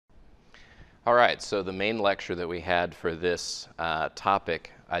All right, so the main lecture that we had for this topic,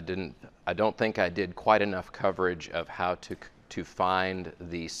 I don't think I did quite enough coverage of how to find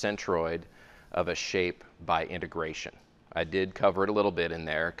the centroid of a shape by integration. I did cover it a little bit in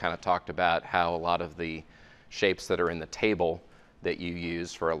there, kind of talked about how a lot of the shapes that are in the table that you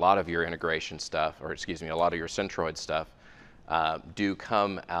use for a lot of your integration stuff, or excuse me, a lot of your centroid stuff, do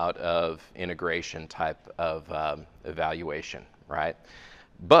come out of integration type of evaluation, right?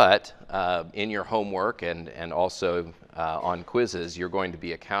 But in your homework and also on quizzes, you're going to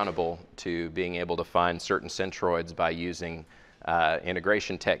be accountable to being able to find certain centroids by using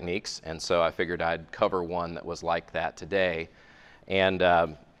integration techniques. And so I figured I'd cover one that was like that today.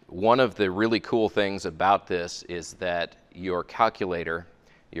 And one of the really cool things about this is that your calculator,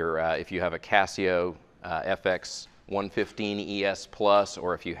 if you have a Casio FX 115 ES Plus,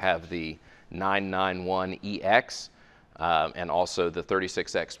 or if you have the 991 EX, and also the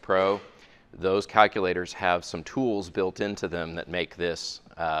 36X Pro, those calculators have some tools built into them that make this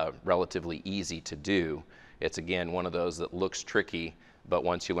relatively easy to do. It's again one of those that looks tricky, but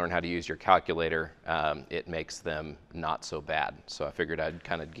once you learn how to use your calculator, it makes them not so bad. So I figured I'd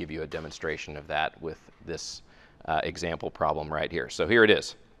kind of give you a demonstration of that with this example problem right here. So here it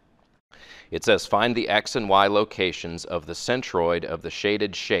is. It says find the X and Y locations of the centroid of the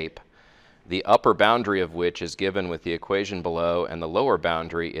shaded shape, the upper boundary of which is given with the equation below, and the lower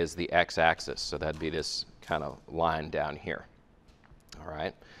boundary is the x-axis. So that'd be this kind of line down here. All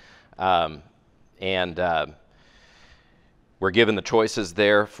right. We're given the choices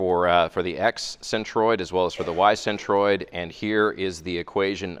there for the x centroid as well as for the y centroid, and here is the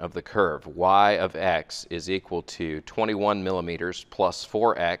equation of the curve. Y of x is equal to 21 millimeters plus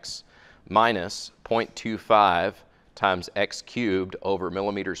 4x minus 0.25 times x cubed over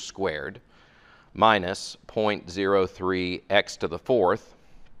millimeters squared, minus 0.03 x to the fourth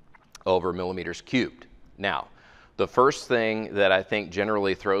over millimeters cubed. Now, the first thing that I think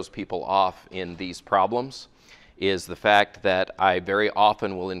generally throws people off in these problems is the fact that I very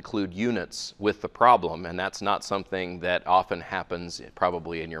often will include units with the problem, and that's not something that often happens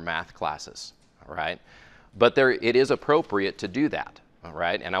probably in your math classes, all right? But it is appropriate to do that, all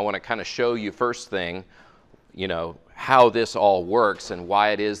right? And I want to kind of show you first thing, you know, how this all works and why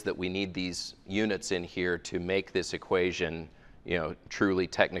it is that we need these units in here to make this equation, you know, truly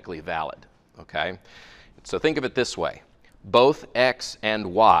technically valid, okay? So think of it this way. Both x and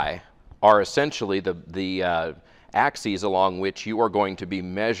y are essentially the axes along which you are going to be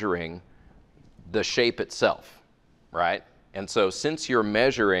measuring the shape itself, right? And so since you're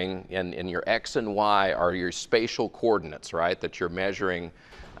measuring, and your x and y are your spatial coordinates, right, that you're measuring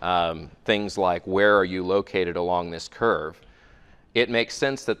things like where are you located along this curve, it makes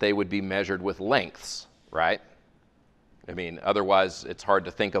sense that they would be measured with lengths, right? I mean, otherwise it's hard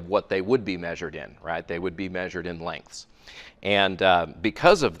to think of what they would be measured in, right? They would be measured in lengths. And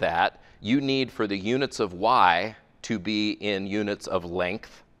because of that, you need for the units of y to be in units of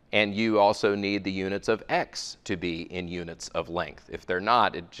length, and you also need the units of x to be in units of length. If they're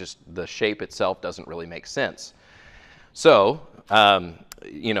not, the shape itself doesn't really make sense. So,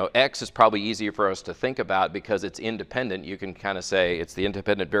 you know, x is probably easier for us to think about because it's independent. You can kind of say it's the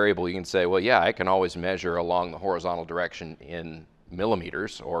independent variable. You can say, well, yeah, I can always measure along the horizontal direction in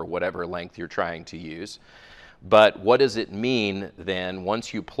millimeters or whatever length you're trying to use. But what does it mean then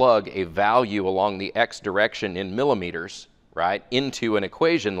once you plug a value along the x direction in millimeters, right, into an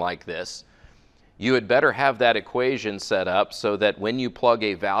equation like this? You had better have that equation set up so that when you plug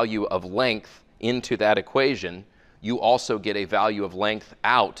a value of length into that equation, you also get a value of length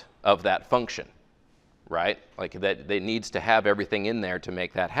out of that function, right? Like that, it needs to have everything in there to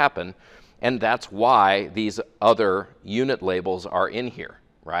make that happen. And that's why these other unit labels are in here,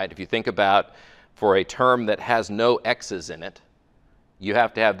 right? If you think about for a term that has no x's in it, you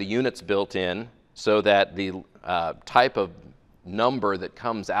have to have the units built in so that the type of number that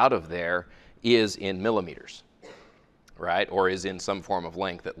comes out of there is in millimeters, right? Or is in some form of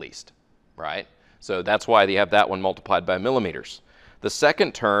length at least, right? So that's why they have that one multiplied by millimeters. The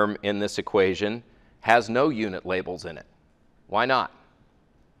second term in this equation has no unit labels in it. Why not?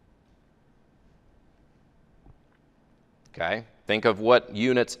 Okay, think of what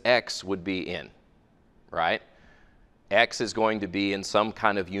units x would be in, right? X is going to be in some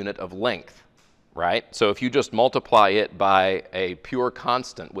kind of unit of length, right? So if you just multiply it by a pure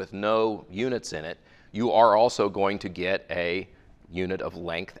constant with no units in it, you are also going to get a unit of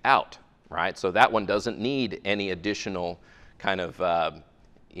length out, right? So that one doesn't need any additional kind of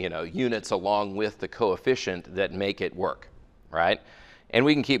you know, units along with the coefficient that make it work, right? And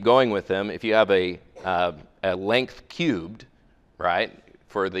we can keep going with them. If you have a length cubed, right,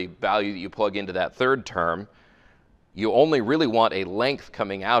 for the value that you plug into that third term, you only really want a length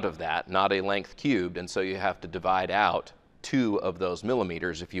coming out of that, not a length cubed, and so you have to divide out 2 of those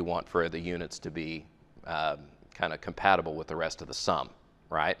millimeters if you want for the units to be kind of compatible with the rest of the sum,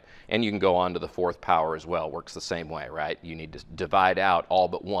 right? And you can go on to the 4th power as well, works the same way, right? You need to divide out all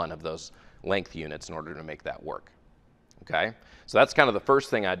but 1 of those length units in order to make that work, okay? So that's kind of the first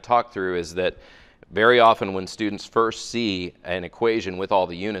thing I'd talk through, is that very often when students first see an equation with all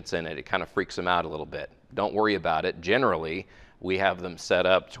the units in it, it kind of freaks them out a little bit. Don't worry about it. Generally, we have them set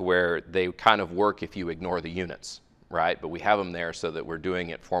up to where they kind of work if you ignore the units, right? But we have them there so that we're doing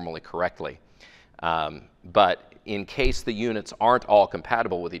it formally correctly. But in case the units aren't all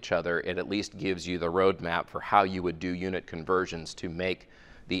compatible with each other, it at least gives you the roadmap for how you would do unit conversions to make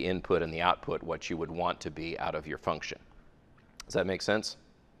the input and the output what you would want to be out of your function. Does that make sense?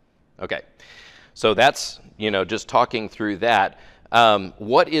 Okay. So that's, just talking through that.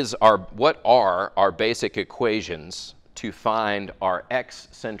 What are our basic equations to find our x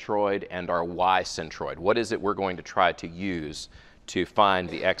centroid and our y centroid? What is it we're going to try to use to find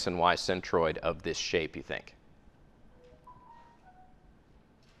the x and y centroid of this shape, you think?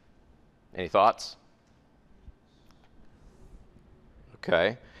 Any thoughts?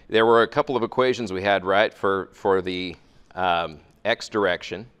 Okay. There were a couple of equations we had, right, for the x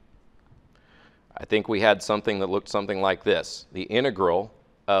direction. I think we had something that looked something like this. The integral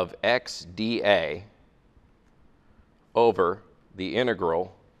of x dA over the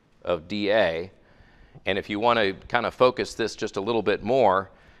integral of dA. And if you want to kind of focus this just a little bit more,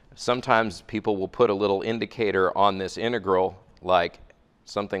 sometimes people will put a little indicator on this integral, like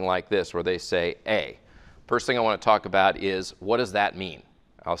something like this, where they say A. First thing I want to talk about is, what does that mean?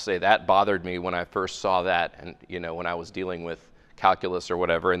 I'll say that bothered me when I first saw that, and when I was dealing with calculus or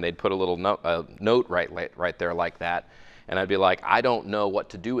whatever, and they'd put a little note right there like that, and I'd be like, I don't know what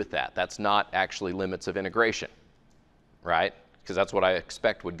to do with that. That's not actually limits of integration, right? Because that's what I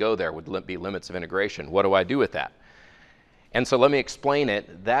expect would go there, would be limits of integration. What do I do with that? And so let me explain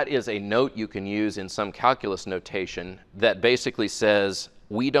it. That is a note you can use in some calculus notation that basically says,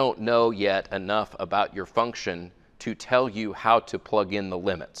 we don't know yet enough about your function to tell you how to plug in the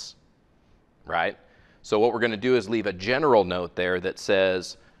limits, right? So what we're going to do is leave a general note there that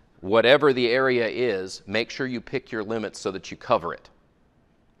says, whatever the area is, make sure you pick your limits so that you cover it,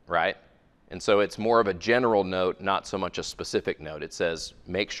 right? And so it's more of a general note, not so much a specific note. It says,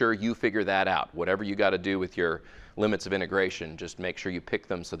 make sure you figure that out. Whatever you got to do with your limits of integration, just make sure you pick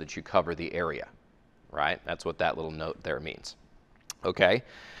them so that you cover the area, right? That's what that little note there means. Okay.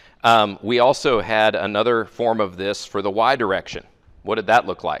 We also had another form of this for the y direction. What did that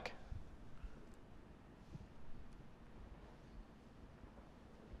look like?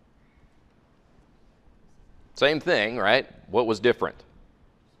 Same thing, right? What was different?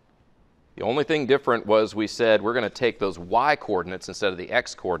 The only thing different was we said we're going to take those y coordinates instead of the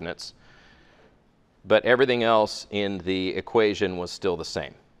x coordinates, but everything else in the equation was still the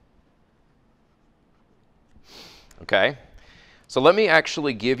same. Okay? So let me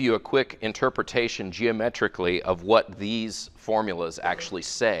actually give you a quick interpretation geometrically of what these formulas actually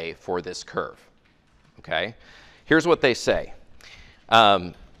say for this curve. Okay? Here's what they say.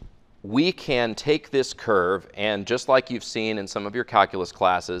 We can take this curve, and just like you've seen in some of your calculus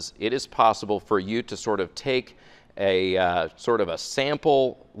classes, it is possible for you to sort of take a sort of a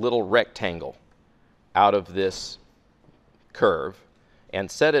sample little rectangle out of this curve and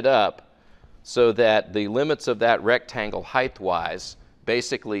set it up so that the limits of that rectangle height-wise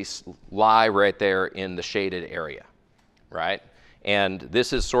basically lie right there in the shaded area, right? And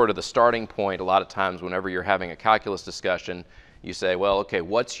this is sort of the starting point a lot of times whenever you're having a calculus discussion. You say, well, okay,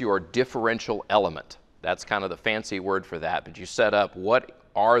 what's your differential element? That's kind of the fancy word for that, but you set up what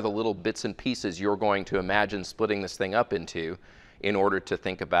are the little bits and pieces you're going to imagine splitting this thing up into in order to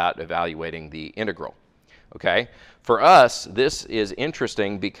think about evaluating the integral. Okay? For us, this is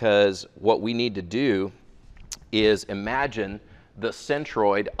interesting because what we need to do is imagine the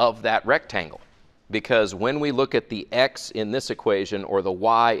centroid of that rectangle. Because when we look at the x in this equation or the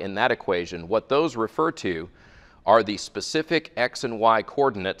y in that equation, what those refer to are the specific x and y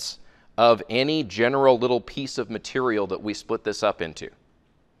coordinates of any general little piece of material that we split this up into,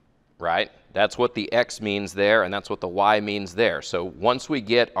 right? That's what the x means there, and that's what the y means there. So once we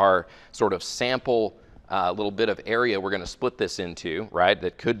get our sort of sample little bit of area we're going to split this into, right,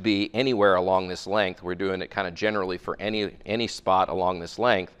 that could be anywhere along this length, we're doing it kind of generally for any spot along this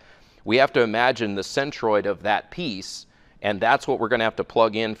length, we have to imagine the centroid of that piece, and that's what we're going to have to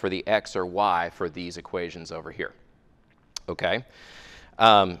plug in for the x or y for these equations over here. Okay?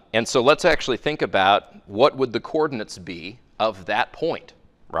 And so let's actually think about what would the coordinates be of that point.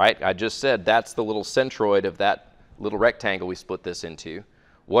 right? I just said that's the little centroid of that little rectangle we split this into.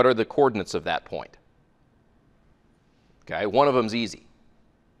 What are the coordinates of that point? Okay, one of them's easy,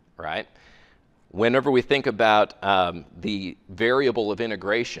 right? Whenever we think about the variable of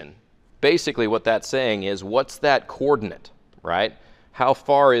integration, basically what that's saying is what's that coordinate, right? How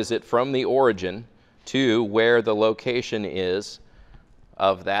far is it from the origin to where the location is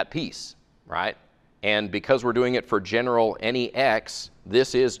of that piece, right? And because we're doing it for general any x,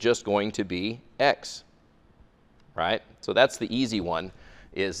 this is just going to be x, right? So that's the easy one,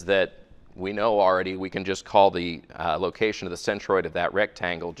 is that we know already we can just call the location of the centroid of that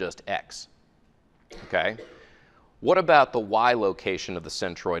rectangle just x, okay? What about the y location of the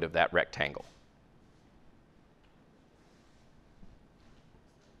centroid of that rectangle?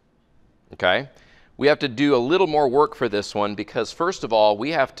 Okay, we have to do a little more work for this one because first of all,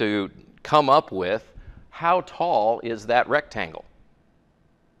 we have to come up with how tall is that rectangle,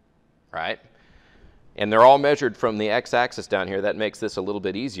 right? And they're all measured from the x-axis down here. That makes this a little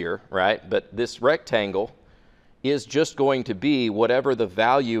bit easier, right? But this rectangle is just going to be whatever the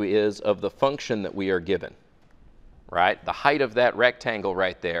value is of the function that we are given, right? The height of that rectangle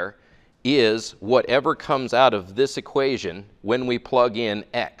right there is whatever comes out of this equation when we plug in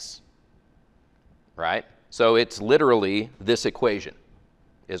x. Right? So it's literally this equation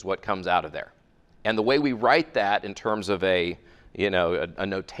is what comes out of there. And the way we write that in terms of a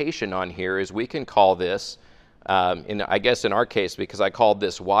notation on here is we can call this, I guess in our case, because I called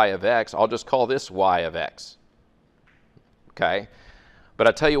this y of x, I'll just call this y of x. Okay? But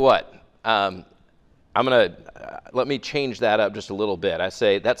I tell you what, let me change that up just a little bit. I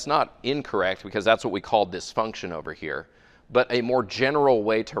say that's not incorrect because that's what we called this function over here. But a more general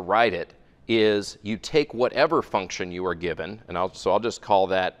way to write it is you take whatever function you are given, and I'll just call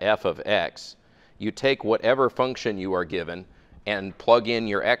that f of x. You take whatever function you are given and plug in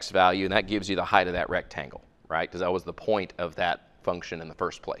your x value, and that gives you the height of that rectangle, right? Because that was the point of that function in the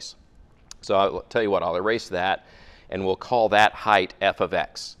first place. So I'll tell you what, I'll erase that, and we'll call that height f of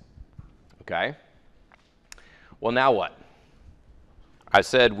x. Okay? Well, now what? I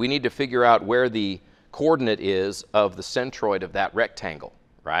said we need to figure out where the coordinate is of the centroid of that rectangle,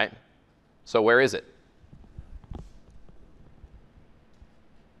 right? So where is it?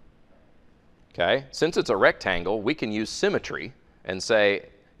 Okay, since it's a rectangle, we can use symmetry and say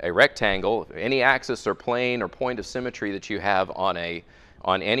a rectangle, any axis or plane or point of symmetry that you have on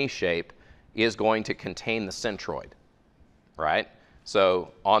any shape is going to contain the centroid, right?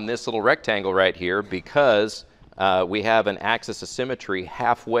 So on this little rectangle right here, because we have an axis of symmetry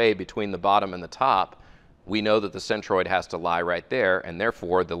halfway between the bottom and the top, we know that the centroid has to lie right there, and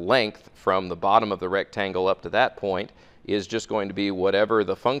therefore the length from the bottom of the rectangle up to that point is just going to be whatever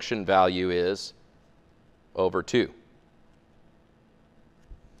the function value is over 2.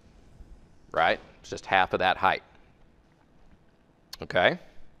 Right? It's just half of that height. Okay?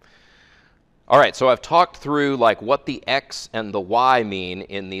 All right, so I've talked through like what the x and the y mean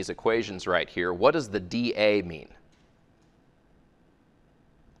in these equations right here. What does the dA mean?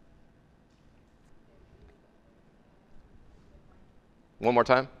 One more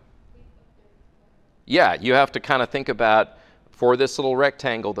time? Yeah, you have to kind of think about, for this little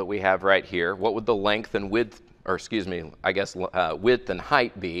rectangle that we have right here, what would the length and width, or excuse me, I guess width and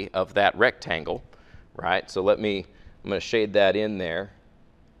height be of that rectangle, right? So I'm going to shade that in there.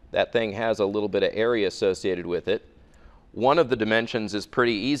 That thing has a little bit of area associated with it. One of the dimensions is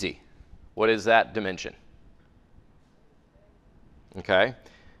pretty easy. What is that dimension? Okay,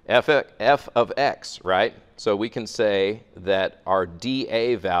 f of x, right? So we can say that our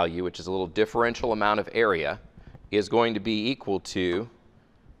dA value, which is a little differential amount of area, is going to be equal to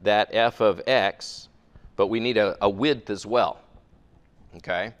that f of x, but we need a width as well,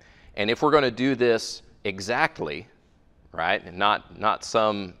 okay? And if we're going to do this exactly, right, and not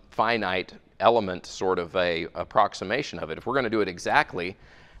some finite element sort of a approximation of it, if we're going to do it exactly,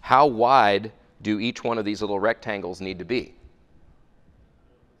 how wide do each one of these little rectangles need to be?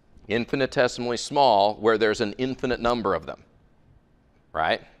 Infinitesimally small, where there's an infinite number of them,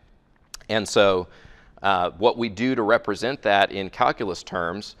 right? And so what we do to represent that in calculus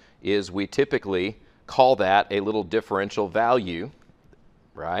terms is we typically call that a little differential value,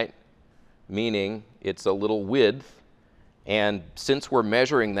 right? Meaning it's a little width, and since we're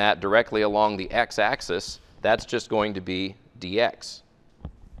measuring that directly along the x-axis, that's just going to be dx,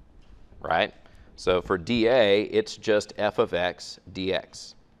 right? So for dA, it's just f of x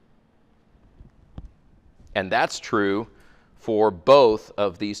dx. And that's true for both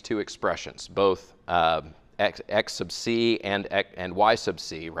of these two expressions, both x sub c and y sub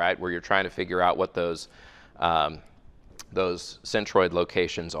c, right, where you're trying to figure out what those those centroid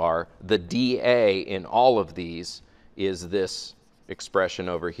locations are, the dA in all of these is this expression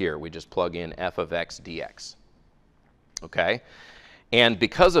over here. We just plug in f of x dx. Okay? And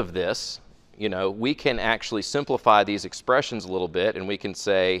because of this, you know, we can actually simplify these expressions a little bit, and we can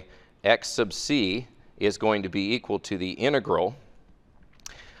say x sub c is going to be equal to the integral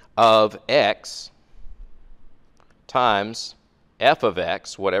of x times f of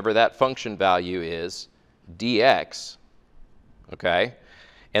x, whatever that function value is, dx. Okay?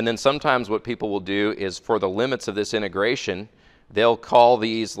 And then sometimes what people will do is, for the limits of this integration, they'll call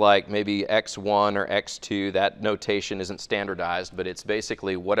these like maybe x1 or x2. That notation isn't standardized, but it's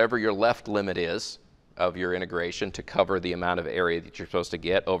basically whatever your left limit is of your integration to cover the amount of area that you're supposed to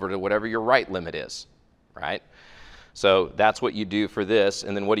get over to whatever your right limit is, right? So that's what you do for this,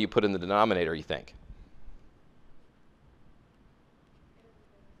 and then what do you put in the denominator, you think?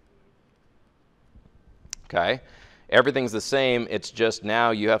 Okay, everything's the same, it's just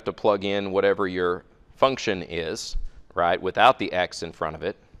now you have to plug in whatever your function is, right, without the x in front of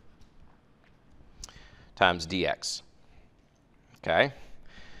it, times dx. Okay?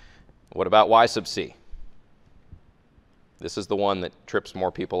 What about y sub c? This is the one that trips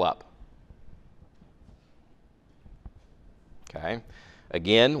more people up. Okay?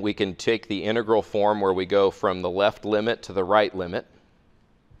 Again, we can take the integral form where we go from the left limit to the right limit.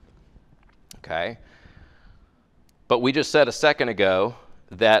 Okay? But we just said a second ago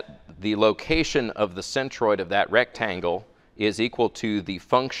that the location of the centroid of that rectangle is equal to the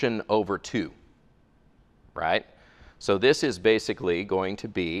function over 2, right? So this is basically going to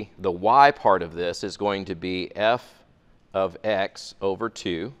be, the y part of this is going to be f of x over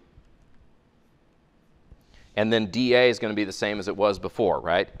 2. And then dA is going to be the same as it was before,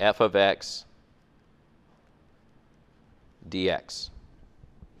 right? F of x dx,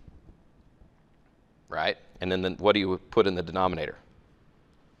 right? And then what do you put in the denominator?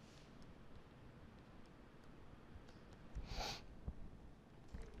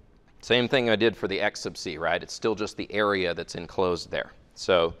 Same thing I did for the x sub c, right? It's still just the area that's enclosed there.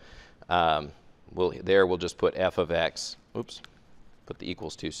 So we'll just put f of x. Oops, put the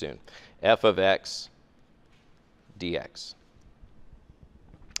equals too soon. F of x dx.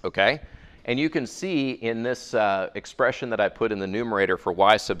 Okay? And you can see in this expression that I put in the numerator for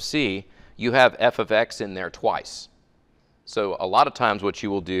y sub c, you have f of x in there twice. So a lot of times what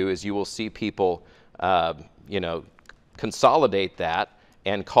you will do is you will see people, you know, consolidate that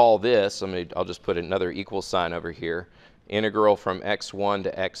and call this, I'll just put another equal sign over here, integral from x1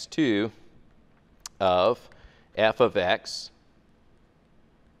 to x2 of f of x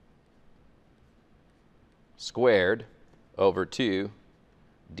squared over 2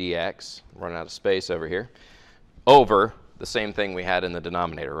 dx, run out of space over here, over the same thing we had in the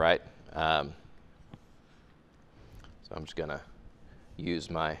denominator, right? So I'm just going to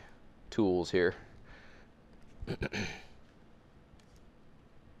use my tools here.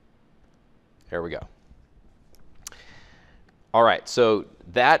 There we go. All right, so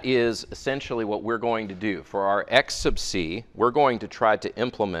that is essentially what we're going to do. For our x sub c, we're going to try to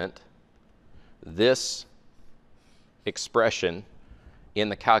implement this expression in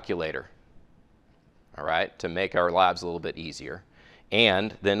the calculator, all right, to make our lives a little bit easier.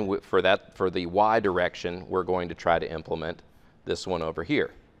 And then for the y direction, we're going to try to implement this one over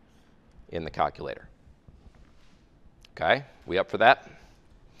here in the calculator. Okay, we up for that?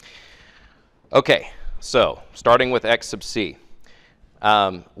 Okay, so starting with x sub c,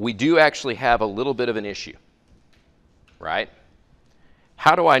 we do actually have a little bit of an issue, right?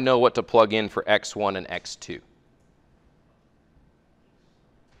 How do I know what to plug in for x1 and x2?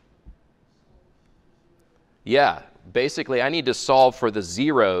 Yeah, basically I need to solve for the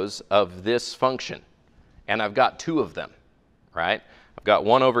zeros of this function, and I've got two of them, right? I've got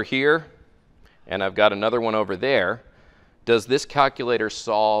one over here, and I've got another one over there. Does this calculator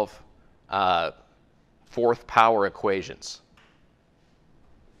solve fourth power equations?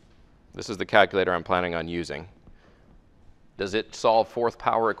 This is the calculator I'm planning on using. Does it solve fourth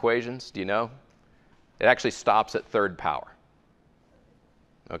power equations? Do you know? It actually stops at third power.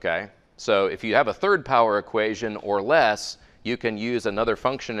 Okay? So if you have a third power equation or less, you can use another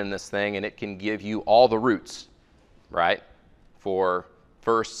function in this thing and it can give you all the roots, right? For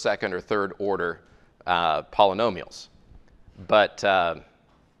first, second, or third order polynomials. But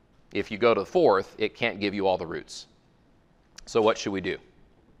if you go to the fourth, it can't give you all the roots. So what should we do?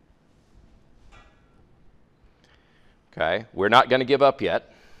 Okay, we're not going to give up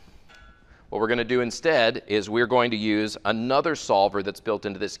yet. What we're going to do instead is we're going to use another solver that's built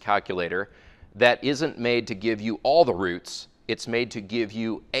into this calculator that isn't made to give you all the roots. It's made to give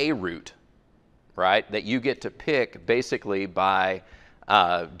you a root, right, that you get to pick basically by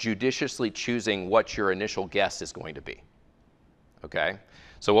judiciously choosing what your initial guess is going to be. Okay?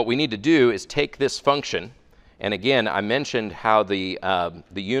 So what we need to do is take this function, and again, I mentioned how the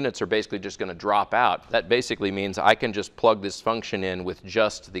units are basically just going to drop out. That basically means I can just plug this function in with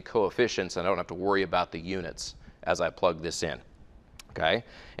just the coefficients, and I don't have to worry about the units as I plug this in. Okay?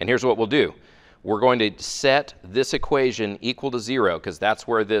 And here's what we'll do. We're going to set this equation equal to 0, because that's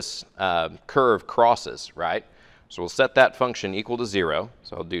where this curve crosses, right? So we'll set that function equal to 0.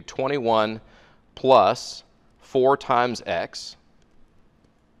 So I'll do 21 plus 4 times x,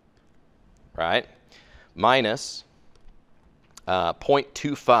 right, minus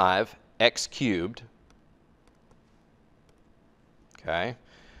 0.25 x cubed. Okay?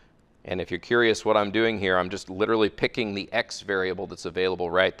 And if you're curious what I'm doing here, I'm just literally picking the x variable that's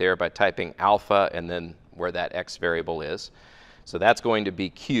available right there by typing alpha and then where that x variable is. So that's going to be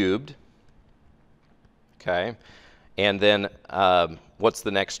cubed. Okay? And then what's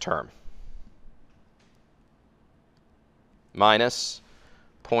the next term? Minus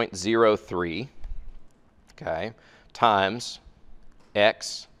 0.03, okay, times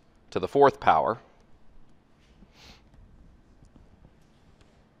x to the 4th power.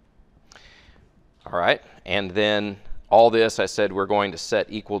 All right, and then all this I said we're going to set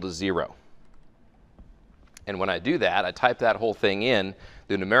equal to 0. And when I do that, I type that whole thing in.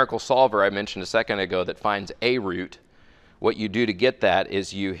 The numerical solver I mentioned a second ago that finds a root, what you do to get that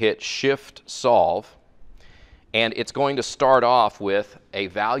is you hit Shift Solve, and it's going to start off with a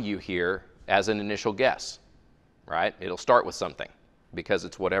value here as an initial guess, right? It'll start with something because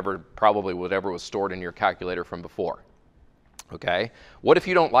it's probably whatever was stored in your calculator from before. Okay? What if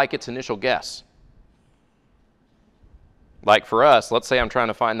you don't like its initial guess? Like for us, let's say I'm trying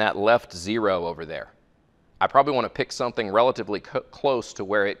to find that left 0 over there. I probably want to pick something relatively close to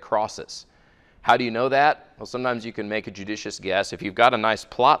where it crosses. How do you know that? Well, sometimes you can make a judicious guess. If you've got a nice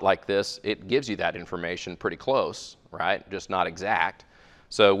plot like this, it gives you that information pretty close, right? Just not exact.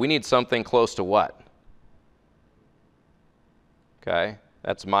 So we need something close to what? Okay,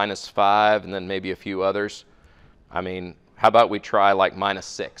 that's -5 and then maybe a few others. I mean, how about we try like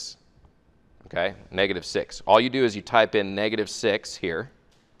 -6? Okay, -6. All you do is you type in -6 here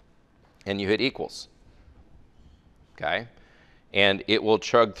and you hit equals. Okay? And it will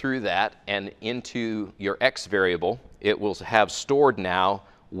chug through that, and into your x variable, it will have stored now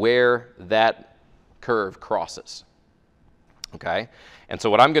where that curve crosses. Okay? And so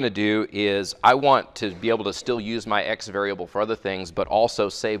what I'm going to do is I want to be able to still use my x variable for other things, but also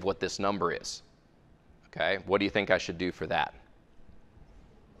save what this number is. Okay? What do you think I should do for that?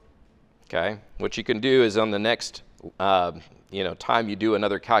 Okay? What you can do is on the next time you do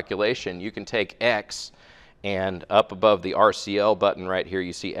another calculation, you can take x, and up above the RCL button right here,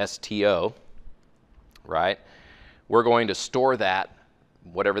 you see STO, right? We're going to store that,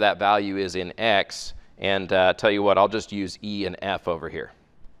 whatever that value is, in X, and tell you what, I'll just use E and F over here,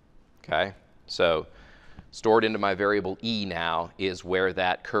 okay? So stored into my variable E now is where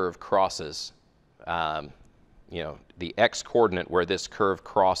that curve crosses, the X coordinate where this curve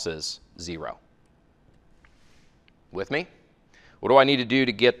crosses 0. With me? What do I need to do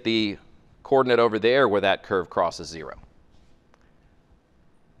to get the coordinate over there where that curve crosses 0?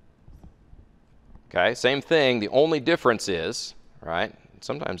 Okay, same thing. The only difference is, right,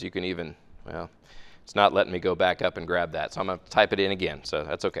 sometimes you can even, well, it's not letting me go back up and grab that, so I'm going to type it in again, so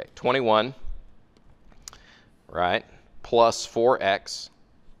that's okay. 21, right, plus 4x,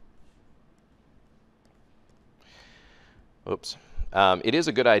 oops. It is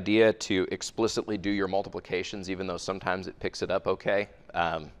a good idea to explicitly do your multiplications, even though sometimes it picks it up okay.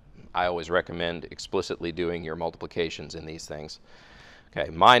 I always recommend explicitly doing your multiplications in these things. Okay,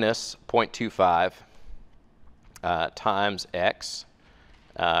 minus 0.25 times x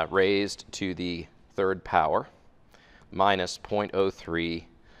raised to the 3rd power minus 0.03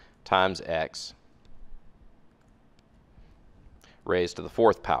 times x raised to the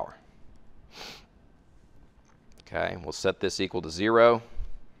 4th power. Okay, we'll set this equal to 0.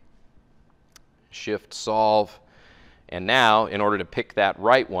 Shift Solve. And now, in order to pick that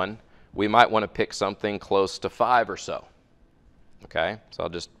right one, we might want to pick something close to 5 or so. Okay, so I'll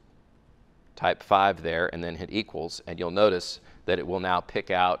just type 5 there and then hit equals, and you'll notice that it will now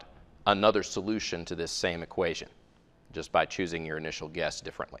pick out another solution to this same equation just by choosing your initial guess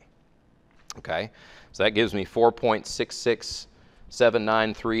differently. Okay, so that gives me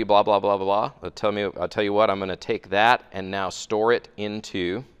 4.66793 blah blah blah blah. I'll tell you what, I'm going to take that and now store it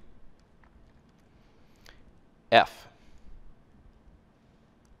into F.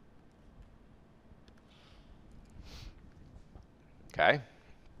 Okay.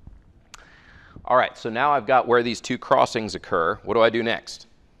 All right, so now I've got where these two crossings occur. What do I do next?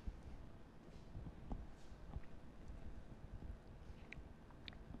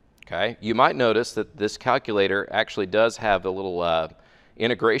 Okay, you might notice that this calculator actually does have a little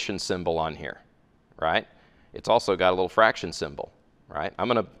integration symbol on here, right? It's also got a little fraction symbol, right? I'm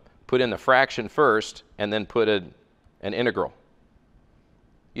going to put in the fraction first and then put an integral.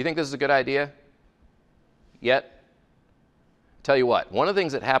 You think this is a good idea? Yet? Tell you what, one of the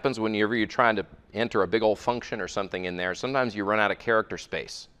things that happens whenever you're trying to enter a big old function or something in there, sometimes you run out of character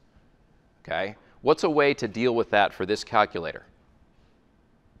space. Okay? What's a way to deal with that for this calculator?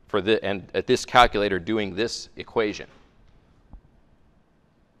 And at this calculator doing this equation?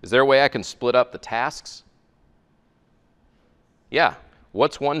 Is there a way I can split up the tasks? Yeah.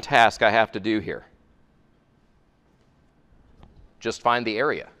 What's one task I have to do here? Just find the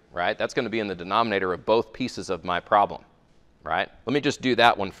area, right? That's going to be in the denominator of both pieces of my problem, right? Let me just do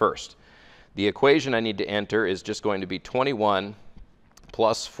that one first. The equation I need to enter is just going to be 21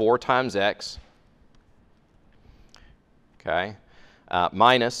 plus 4 times x, okay,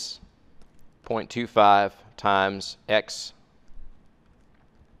 minus 0.25 times x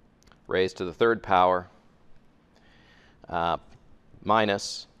raised to the third power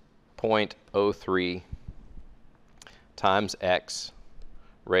minus 0.03 times x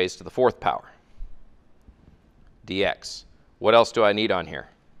raised to the fourth power dx. What else do I need on here?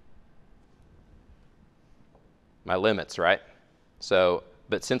 My limits, right? So,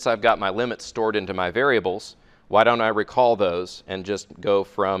 but since I've got my limits stored into my variables, why don't I recall those and just go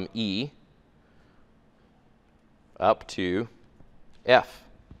from e up to f,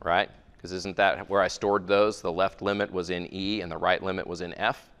 right? Because isn't that where I stored those? The left limit was in e and the right limit was in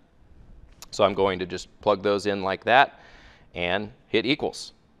f. So I'm going to just plug those in like that and hit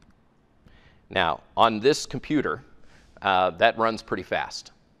equals. Now, on this computer, that runs pretty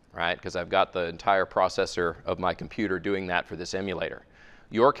fast, right? Because I've got the entire processor of my computer doing that for this emulator.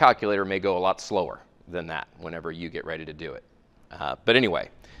 Your calculator may go a lot slower than that whenever you get ready to do it. But anyway,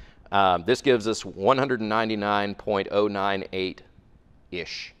 this gives us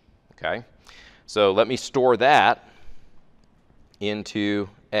 199.098-ish, okay? So let me store that into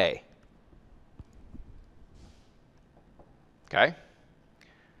A. Okay?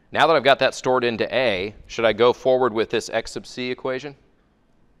 Now that I've got that stored into A, should I go forward with this x sub c equation?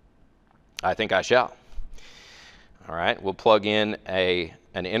 I think I shall. All right, we'll plug in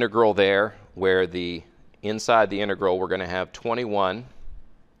an integral there where inside the integral we're going to have 21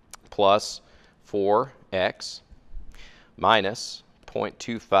 plus 4x minus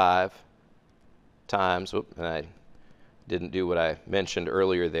 0.25 times, and I didn't do what I mentioned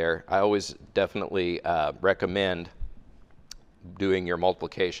earlier there. I always definitely recommend doing your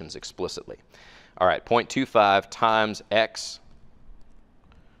multiplications explicitly. All right, 0.25 times x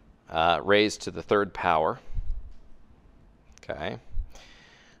raised to the third power, okay,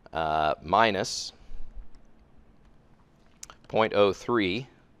 minus 0.03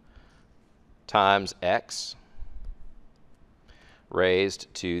 times x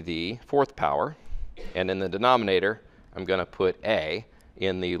raised to the fourth power. And in the denominator, I'm going to put a.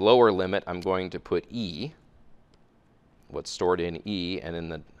 In the lower limit, I'm going to put e, what's stored in e, and in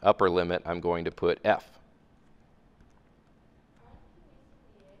the upper limit, I'm going to put f.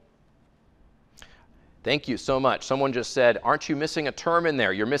 Thank you so much. Someone just said, aren't you missing a term in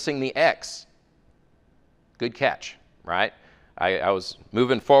there? You're missing the x. Good catch, right? I was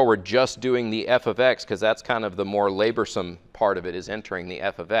moving forward just doing the f of x because that's kind of the more laborsome part of it, is entering the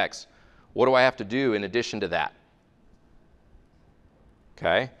f of x. What do I have to do in addition to that?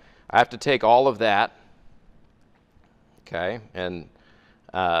 Okay, I have to take all of that, okay, and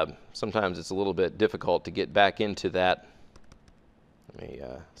sometimes it's a little bit difficult to get back into that. Let me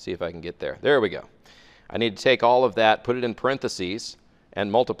see if I can get there. There we go. I need to take all of that, put it in parentheses,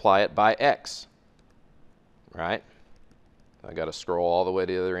 and multiply it by x, right? I got to scroll all the way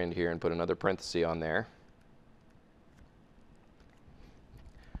to the other end here and put another parenthesis on there.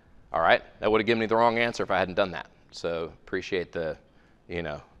 All right, that would have given me the wrong answer if I hadn't done that. So appreciate the,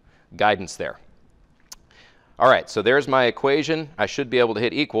 guidance there. All right, so there's my equation. I should be able to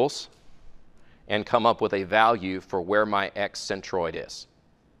hit equals and come up with a value for where my x centroid is.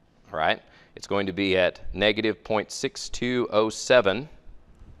 All right, it's going to be at negative 0.6207.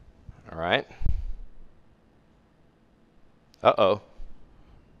 All right. Uh-oh.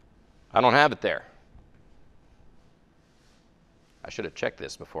 I don't have it there. I should have checked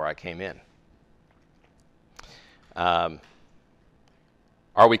this before I came in.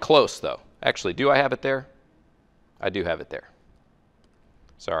 Are we close, though? Actually, do I have it there? I do have it there.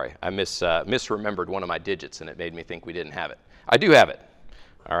 Sorry, I misremembered one of my digits, and it made me think we didn't have it. I do have it.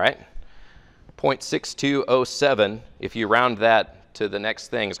 All right. 0.6207, if you round that to the next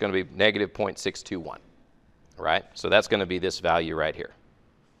thing, is going to be negative 0.621, right? So that's going to be this value right here.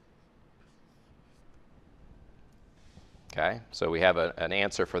 Okay, so we have an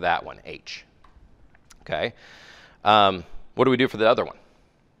answer for that one, H. Okay, what do we do for the other one?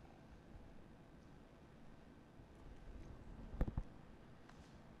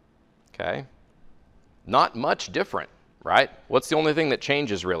 Okay, not much different, right? What's the only thing that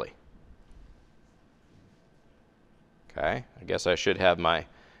changes really? Okay, I guess I should have my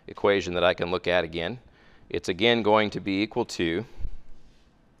equation that I can look at again. It's again going to be equal to,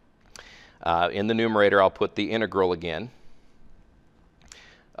 in the numerator I'll put the integral again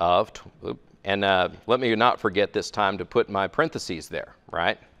of, and let me not forget this time to put my parentheses there,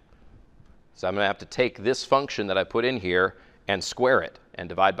 right? So I'm going to have to take this function that I put in here and square it and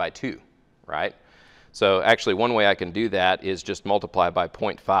divide by 2, right? So actually one way I can do that is just multiply by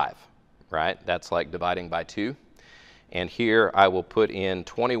 0.5, right? That's like dividing by 2. And here I will put in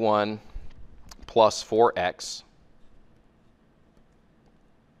 21 plus 4x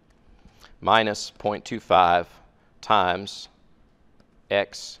minus 0.25 times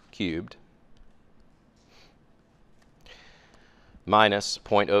x cubed minus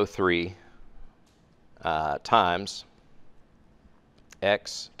 0.03 times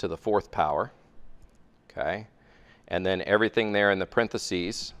x to the 4th power. Okay, and then everything there in the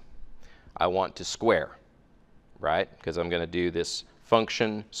parentheses I want to square, right? Because I'm going to do this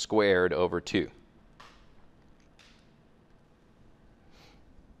function squared over 2.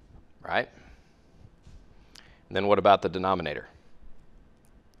 Right? And then what about the denominator?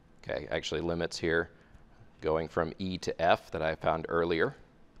 Okay, actually limits here going from e to f that I found earlier.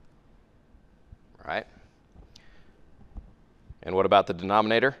 Right? And what about the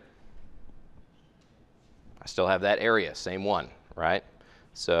denominator? I still have that area, same one, right?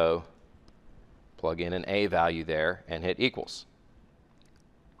 So plug in an a value there and hit equals.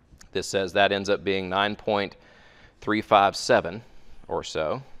 This says that ends up being 9.357 or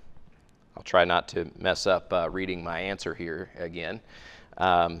so. I'll try not to mess up reading my answer here again.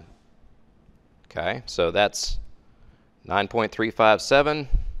 Okay, so that's 9.357.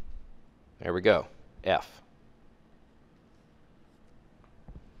 There we go, F.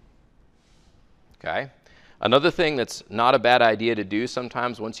 Okay. Another thing that's not a bad idea to do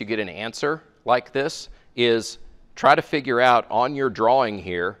sometimes once you get an answer like this is try to figure out on your drawing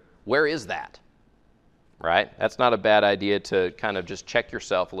here, where is that? Right? That's not a bad idea to kind of just check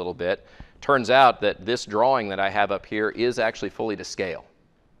yourself a little bit. Turns out that this drawing that I have up here is actually fully to scale,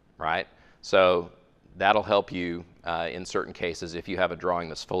 right? So that'll help you in certain cases if you have a drawing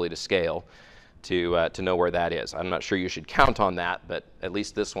that's fully to scale to know where that is. I'm not sure you should count on that, but at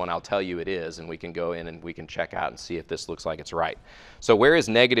least this one I'll tell you it is, and we can go in and we can check out and see if this looks like it's right. So where is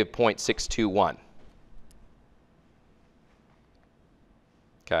negative 0.621?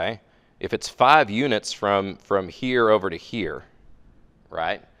 Okay, if it's 5 units from here over to here,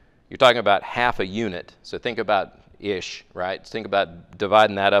 right, you're talking about half a unit. So think about ish, right? Think about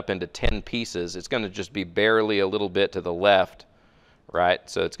dividing that up into 10 pieces. It's going to just be barely a little bit to the left, right?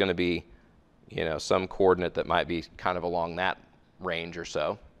 So it's going to be, you know, some coordinate that might be kind of along that range or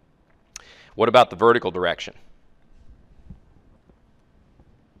so. What about the vertical direction?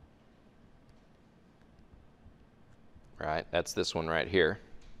 Right, that's this one right here.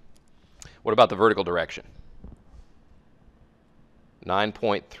 What about the vertical direction?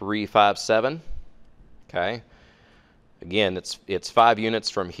 9.357. Okay. Again, it's 5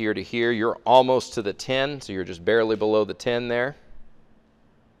 units from here to here. You're almost to the 10, so you're just barely below the 10 there.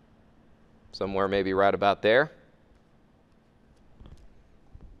 Somewhere maybe right about there.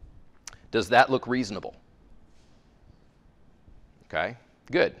 Does that look reasonable? Okay,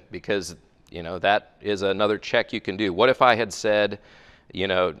 good, because you know that is another check you can do. What if I had said, you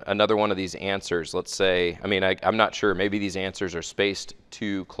know, another one of these answers, let's say, I mean, I'm not sure, maybe these answers are spaced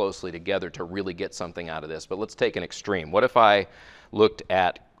too closely together to really get something out of this, but let's take an extreme. What if I looked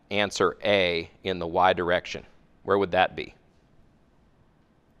at answer A in the y direction? Where would that be?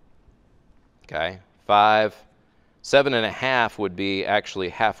 Okay, 7.5 would be actually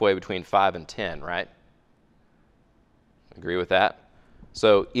halfway between 5 and 10, right? Agree with that?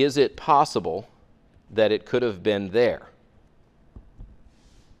 So is it possible that it could have been there?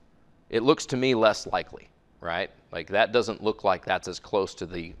 It looks to me less likely, right? Like that doesn't look like that's as close to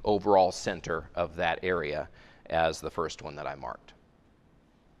the overall center of that area as the first one that I marked,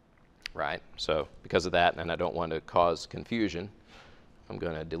 right? So because of that, and I don't want to cause confusion, I'm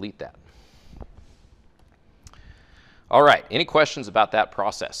going to delete that. All right, any questions about that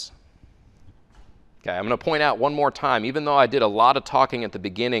process? Okay, I'm going to point out one more time, even though I did a lot of talking at the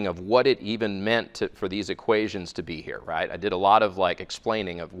beginning of what it even meant for these equations to be here, right? I did a lot of like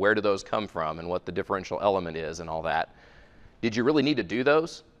explaining of where do those come from and what the differential element is and all that. Did you really need to do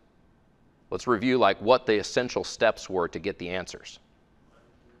those? Let's review like what the essential steps were to get the answers.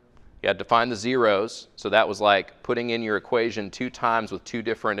 You had to find the zeros, so that was like putting in your equation 2 times with 2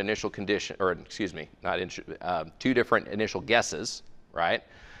 different initial condition, or excuse me, not 2 different initial guesses, right?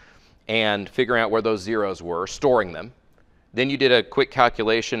 And figuring out where those zeros were, storing them. Then you did a quick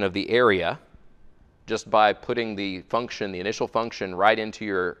calculation of the area just by putting the function, the initial function, right into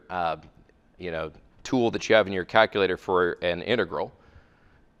your tool that you have in your calculator for an integral,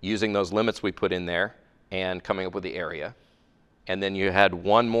 using those limits we put in there and coming up with the area. And then you had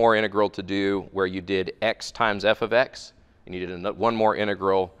one more integral to do where you did x times f of x, and you did one more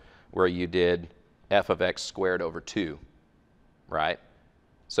integral where you did f of x squared over 2, right?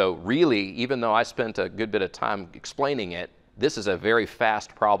 So really, even though I spent a good bit of time explaining it, this is a very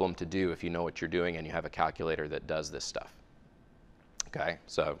fast problem to do if you know what you're doing and you have a calculator that does this stuff. Okay,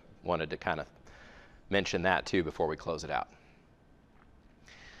 so wanted to kind of mention that too before we close it out.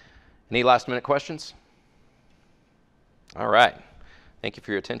 Any last minute questions? All right. Thank you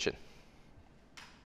for your attention.